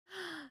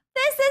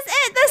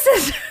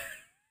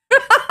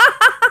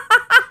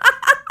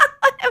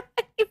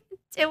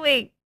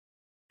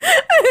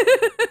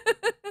Hi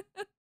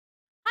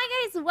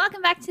guys,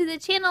 welcome back to the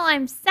channel.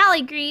 I'm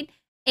Sally Green,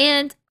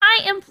 and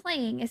I am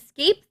playing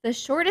Escape the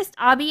Shortest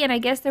Obby, and I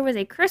guess there was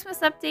a Christmas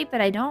update,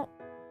 but I don't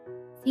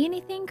see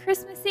anything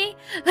Christmassy.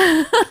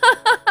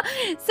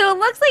 So it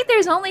looks like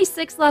there's only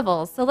 6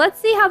 levels, so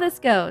let's see how this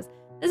goes.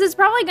 This is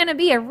probably going to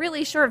be a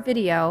really short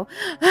video.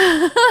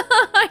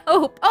 I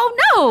hope. Oh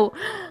no!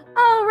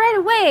 Oh, right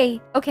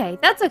away. Okay,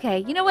 that's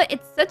okay. You know what?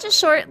 It's such a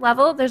short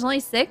level. There's only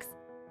 6.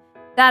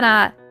 That,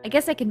 I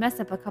guess I could mess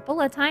up a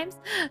couple of times.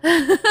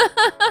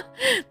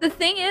 The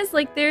thing is,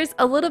 like, there's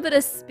a little bit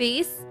of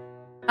space,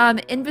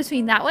 in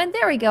between that one.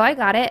 There we go, I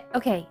got it.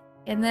 Okay,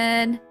 and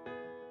then,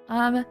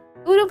 oh,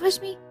 don't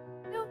push me.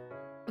 No.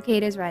 Okay,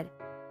 it is red.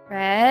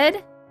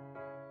 Red.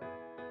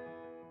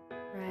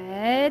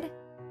 Red.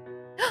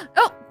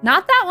 Oh,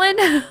 not that one.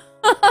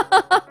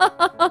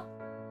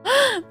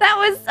 That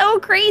was so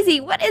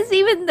crazy. What is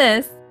even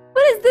this?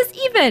 What is this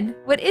even?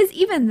 What is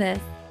even this?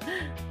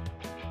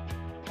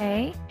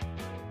 Okay.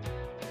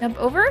 Jump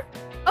over.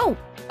 Oh,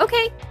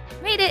 okay.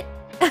 Made it.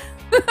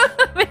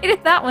 Made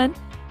it that one.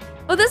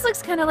 Oh, this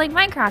looks kind of like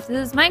Minecraft.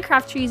 This is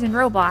Minecraft trees in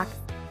Roblox.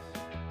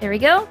 There we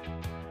go.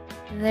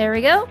 There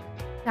we go.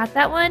 Got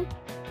that one.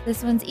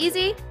 This one's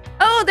easy.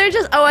 Oh, they're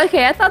just... Oh,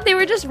 okay. I thought they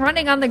were just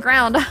running on the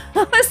ground. I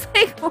was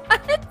like,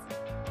 what?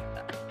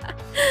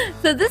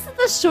 So this is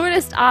the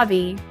shortest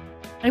obby.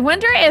 I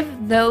wonder if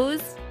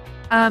those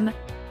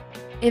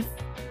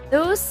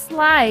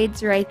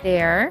slides right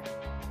there...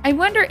 I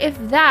wonder if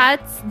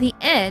that's the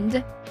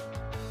end.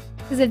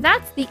 Because if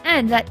that's the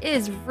end, that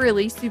is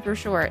really super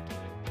short.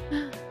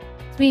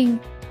 Swing.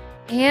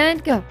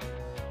 And go.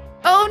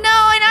 Oh no,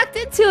 I knocked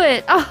into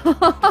it.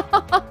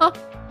 Oh.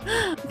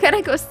 I'm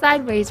gonna go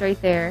sideways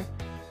right there.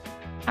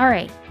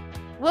 Alright.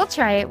 We'll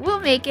try it. We'll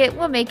make it.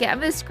 We'll make it. I'm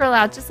gonna scroll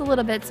out just a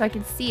little bit so I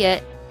can see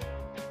it.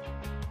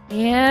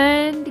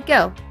 And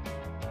go.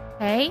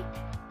 Okay.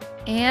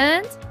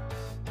 And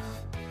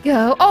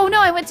go. Oh no,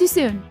 I went too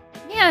soon.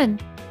 Man.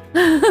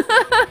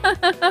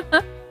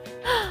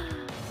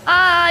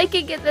 I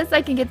can get this,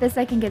 I can get this,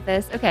 I can get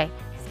this. Okay,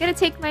 just gonna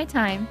take my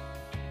time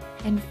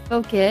and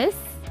focus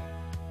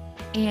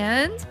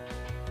and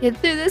get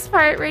through this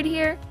part right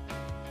here.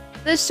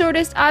 The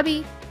shortest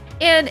obby.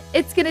 And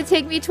it's gonna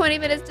take me 20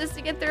 minutes just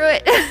to get through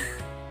it.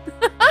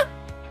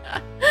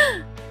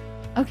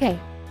 Okay,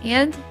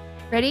 and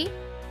ready?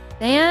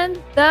 And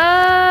the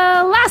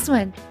last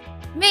one.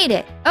 Made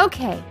it.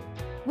 Okay,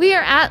 we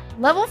are at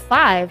level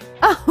 5.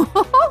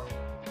 Oh.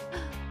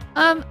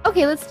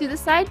 Okay, let's do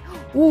this side.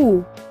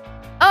 Ooh.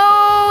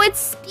 Oh, it's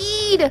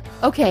speed.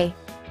 Okay.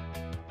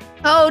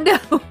 Oh, no.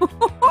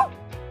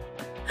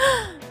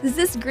 Does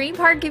this green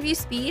part give you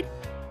speed?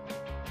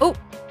 Oh,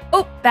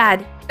 oh,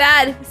 bad.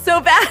 Bad.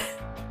 So bad.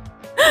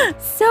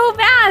 So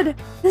bad.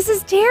 This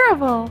is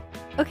terrible.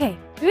 Okay,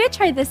 maybe I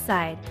try this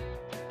side.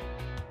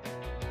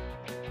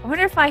 I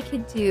wonder if I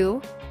could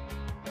do...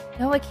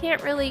 No, I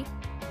can't really...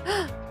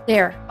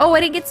 There. Oh, I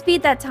didn't get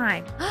speed that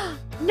time.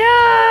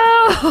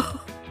 No!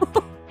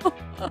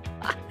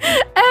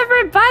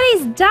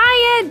 Everybody's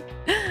dying!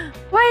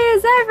 Why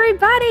is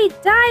everybody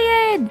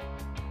dying?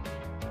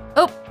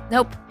 Oh,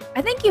 nope.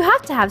 I think you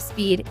have to have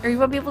speed or you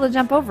won't be able to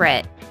jump over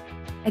it.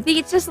 I think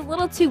it's just a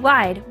little too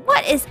wide.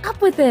 What is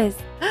up with this?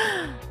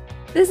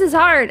 This is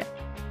hard.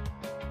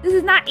 This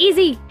is not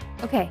easy.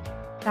 Okay,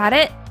 got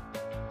it.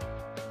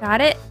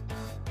 Got it.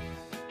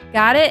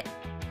 Got it.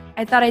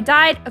 I thought I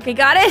died. Okay,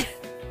 got it.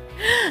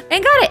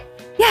 And got it.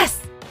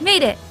 Yes,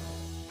 made it.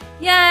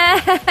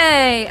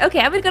 Yay! Okay,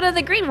 I'm gonna go to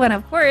the green one,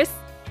 of course.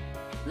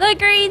 The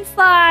green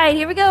slide.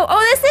 Here we go. Oh,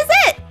 this is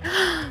it!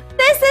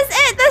 This is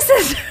it! This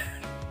is...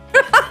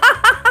 What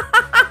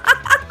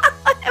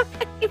am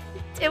I even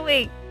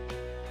doing?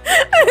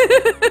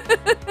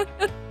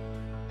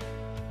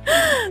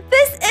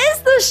 This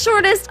is the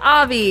shortest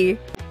obby.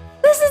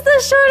 This is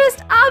the shortest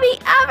obby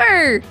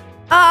ever!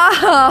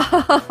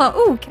 Oh!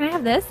 Ooh, can I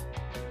have this?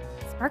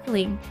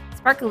 Sparkling.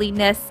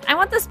 Sparkliness. I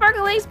want the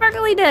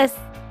sparkliness.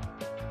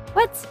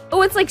 What?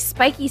 Oh, it's like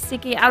spiky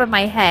sticking out of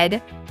my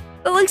head.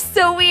 It looks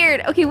so weird.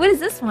 Okay, what is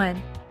this one?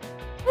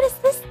 What is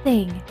this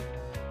thing?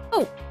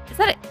 Oh, is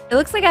that it? It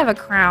looks like I have a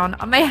crown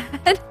on my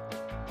head.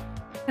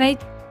 Can I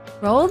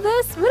roll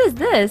this? What is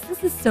this?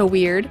 This is so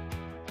weird.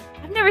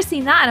 I've never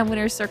seen that in a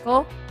winner's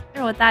circle. I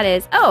don't know what that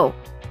is. Oh,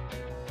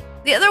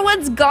 the other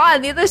one's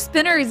gone. The other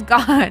spinner is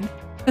gone.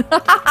 The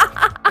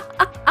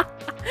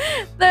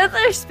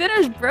other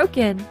spinner's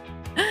broken.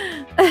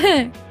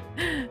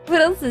 What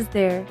else is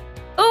there?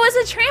 Oh,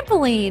 it's a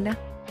trampoline.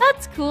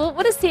 That's cool.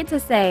 What does Santa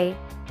say?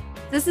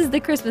 This is the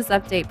Christmas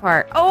update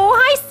part. Oh,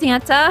 hi,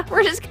 Santa.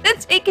 We're just gonna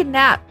take a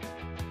nap.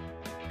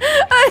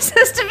 I'm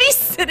supposed to be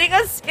sitting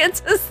on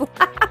Santa's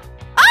lap.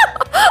 Oh!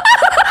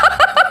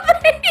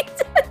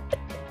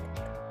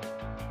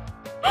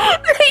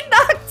 They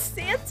knocked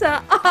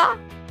Santa off.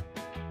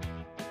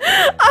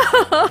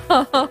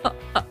 Oh.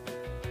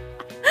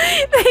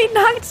 They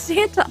knocked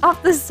Santa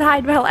off the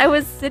side while I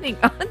was sitting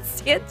on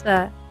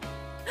Santa.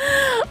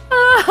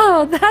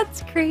 Oh,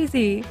 that's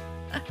crazy.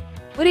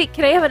 What do you,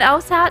 can I have an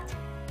elf's hat?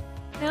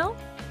 No?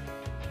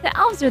 The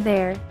elves are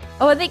there.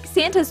 Oh, I think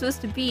Santa's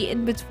supposed to be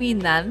in between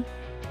them.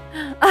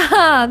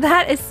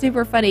 That is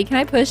super funny. Can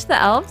I push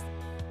the elves?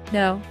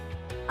 No.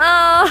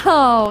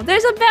 Oh,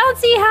 there's a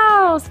bouncy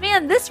house.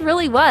 Man, this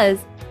really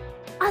was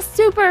a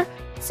super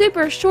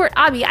short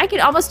obby. I could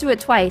almost do it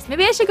twice.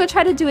 Maybe I should go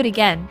try to do it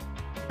again.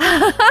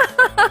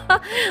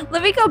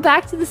 Let me go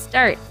back to the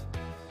start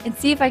and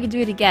see if I can do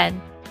it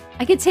again.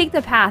 I could take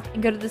the path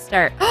and go to the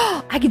start.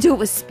 I could do it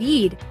with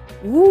speed.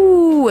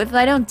 Ooh, if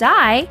I don't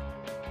die,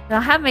 then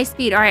I'll have my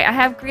speed. All right, I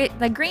have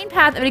the green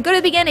path. I'm gonna go to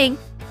the beginning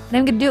and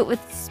I'm gonna do it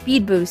with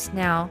speed boost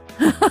now.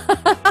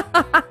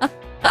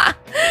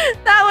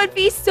 That would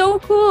be so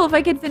cool if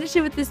I could finish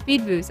it with the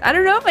speed boost. I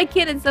don't know if I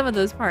can in some of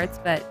those parts,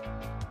 but...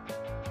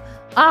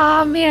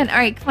 Oh, man. All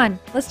right, come on.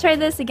 Let's try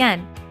this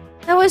again.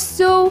 That was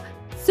so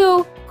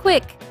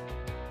quick.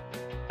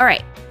 All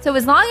right. So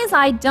as long as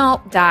I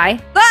don't die...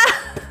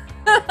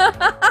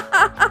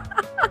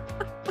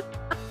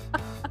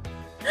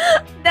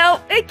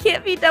 No, it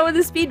can't be done with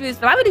the speed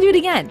boost, but I'm going to do it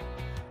again.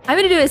 I'm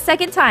going to do it a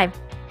second time.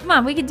 Come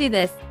on, we can do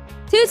this.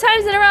 2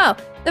 times in a row.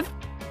 The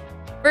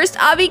first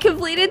obby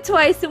completed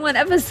twice in 1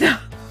 episode.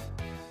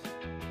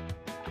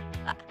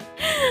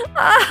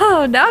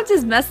 Oh, now I'm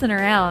just messing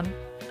around.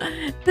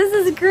 This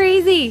is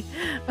crazy.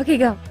 Okay,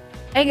 go.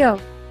 And go.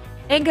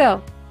 And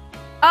go.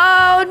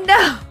 Oh,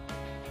 no.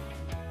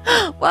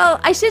 Well,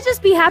 I should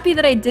just be happy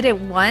that I did it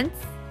once.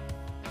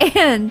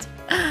 And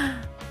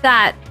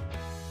that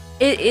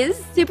it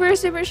is super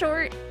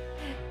short.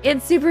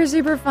 And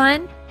super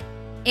fun.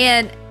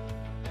 And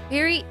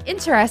very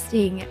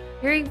interesting.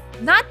 Very,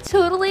 not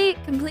totally,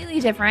 completely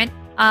different.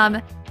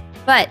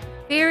 But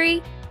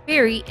very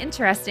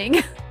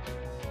interesting.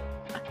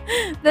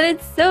 That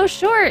it's so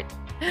short.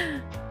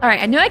 All right,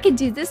 I knew I could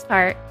do this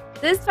part.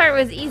 This part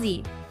was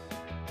easy.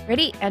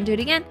 Ready? And do it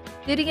again.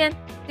 Do it again.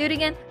 Do it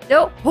again.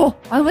 No. Oh,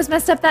 I almost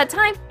messed up that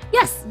time.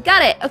 Yes,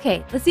 got it.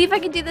 Okay, let's see if I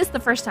can do this the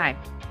first time.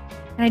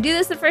 Can I do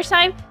this the first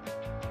time?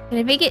 Can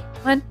I make it?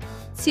 1,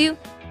 2,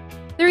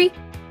 3.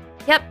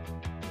 Yep.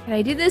 Can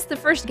I do this the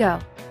first go?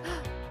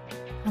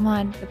 Come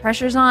on, the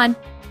pressure's on.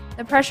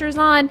 The pressure's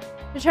on.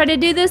 To try to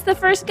do this the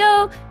first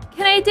go.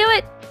 Can I do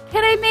it?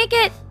 Can I make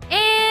it?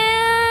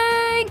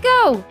 And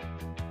go.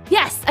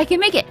 Yes, I can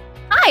make it.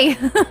 Hi.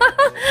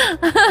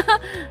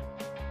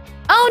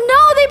 Oh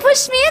no, they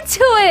pushed me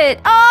into it.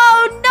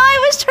 Oh no,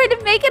 I was trying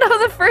to make it on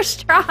the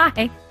first try.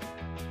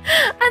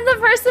 And the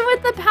person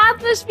with the path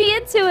pushed me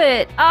into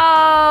it.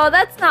 Oh,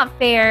 that's not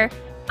fair.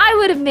 I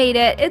would have made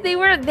it if they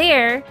weren't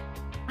there.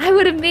 I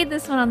would have made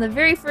this one on the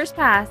very first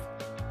pass.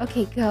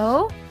 Okay,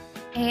 go.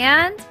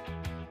 And...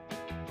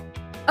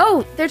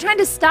 oh, they're trying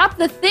to stop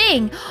the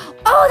thing.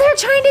 Oh, they're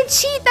trying to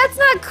cheat. That's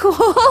not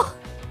cool.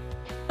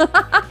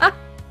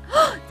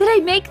 Did I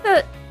make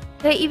the...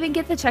 did I even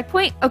get the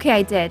checkpoint? Okay,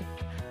 I did.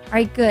 All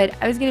right, good.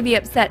 I was going to be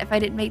upset if I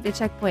didn't make the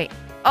checkpoint.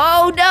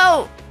 Oh,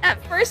 no.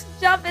 That first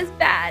jump is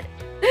bad.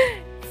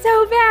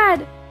 So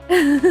bad.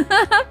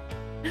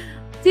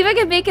 See if I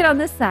can make it on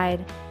this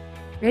side.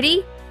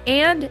 Ready?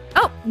 And...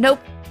 oh,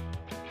 nope.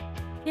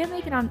 Can't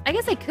make it on... I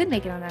guess I could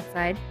make it on that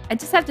side. I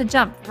just have to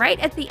jump right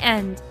at the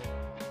end.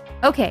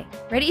 Okay.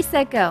 Ready,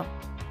 set, go.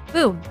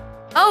 Boom.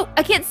 Oh,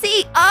 I can't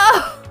see.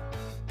 Oh!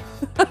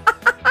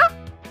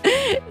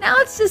 Now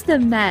it's just a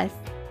mess.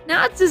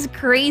 Now it's just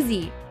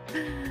crazy.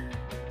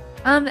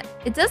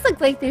 It does look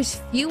like there's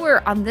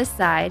fewer on this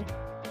side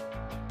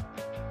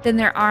than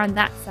there are on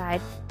that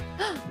side.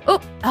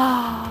 Oh,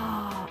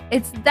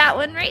 it's that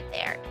one right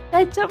there.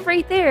 That jump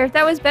right there.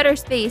 That was better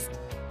spaced.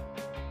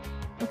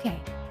 Okay.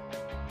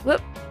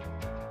 Whoop.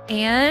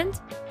 And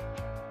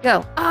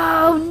go.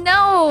 Oh,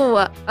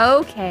 no.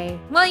 Okay.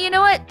 Well, you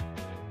know what?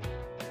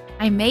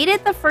 I made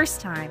it the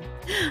first time.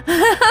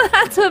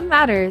 That's what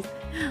matters.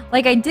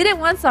 Like, I did it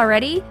once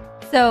already.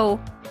 So,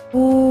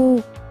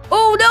 oh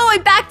no, I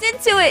backed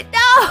into it.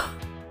 No.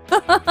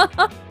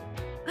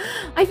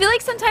 I feel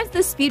like sometimes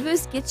the speed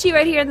boost gets you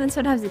right here and then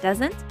sometimes it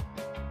doesn't.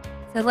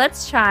 So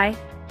let's try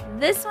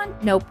this one.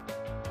 Nope.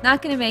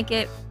 Not going to make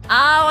it.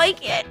 Oh, I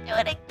can't do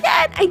it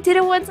again. I did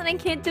it once and I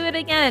can't do it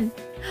again.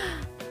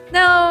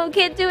 No,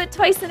 can't do it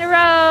twice in a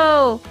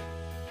row.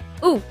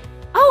 Ooh.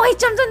 Oh, I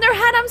jumped on their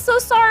head. I'm so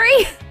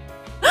sorry.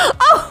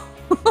 Oh.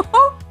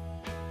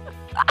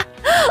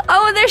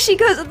 Oh, and there she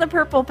goes with the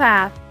purple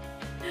path.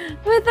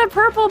 With the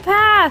purple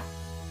path.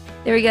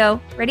 There we go.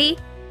 Ready?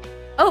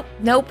 Oh,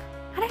 nope.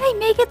 How did I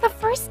make it the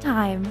first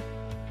time?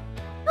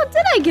 How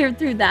did I get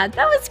through that?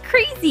 That was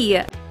crazy.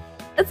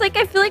 It's like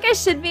I feel like I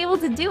should be able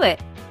to do it.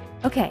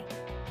 Okay.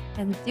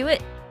 And do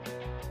it.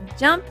 And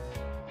jump.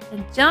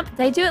 And jump.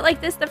 Did I do it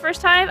like this the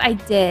first time? I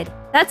did.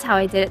 That's how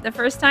I did it the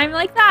first time,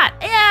 like that.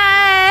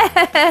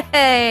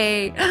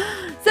 Yay!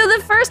 So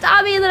the first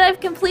obby that I've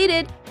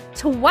completed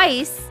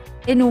twice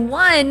in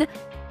 1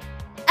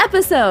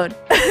 episode.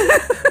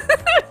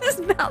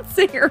 Just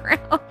bouncing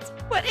around.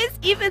 What is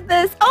even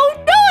this? Oh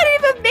no, I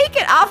didn't even make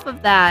it off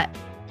of that.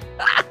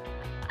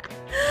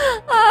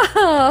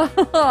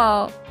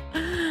 Oh,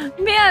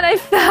 man, I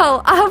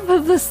fell off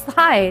of the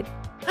slide.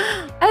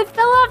 I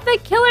fell off the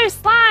killer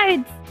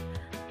slides.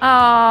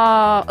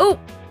 Oh,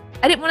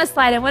 I didn't want to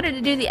slide. I wanted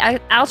to do the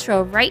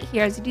outro right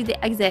here as we do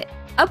the exit.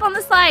 Up on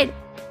the slide.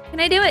 Can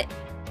I do it?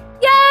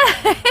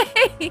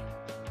 Yay!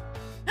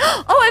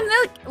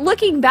 Oh, I'm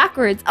looking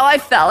backwards. Oh, I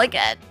fell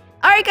again.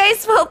 All right,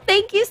 guys. Well,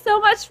 thank you so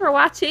much for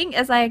watching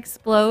as I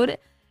explode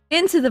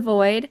into the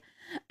void.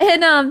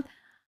 And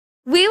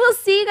we will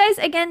see you guys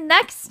again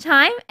next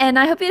time. And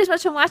I hope you had as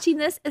much fun watching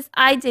this as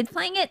I did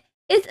playing it.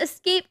 It's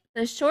Escape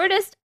the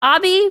Shortest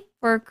Obby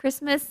for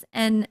Christmas.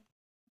 And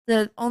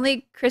the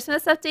only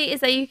Christmas update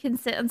is that you can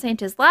sit on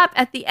Santa's lap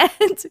at the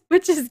end,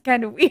 which is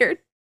kind of weird.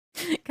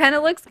 Kind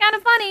of looks kind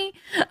of funny.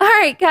 All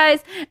right,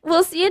 guys.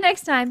 We'll see you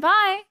next time.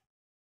 Bye.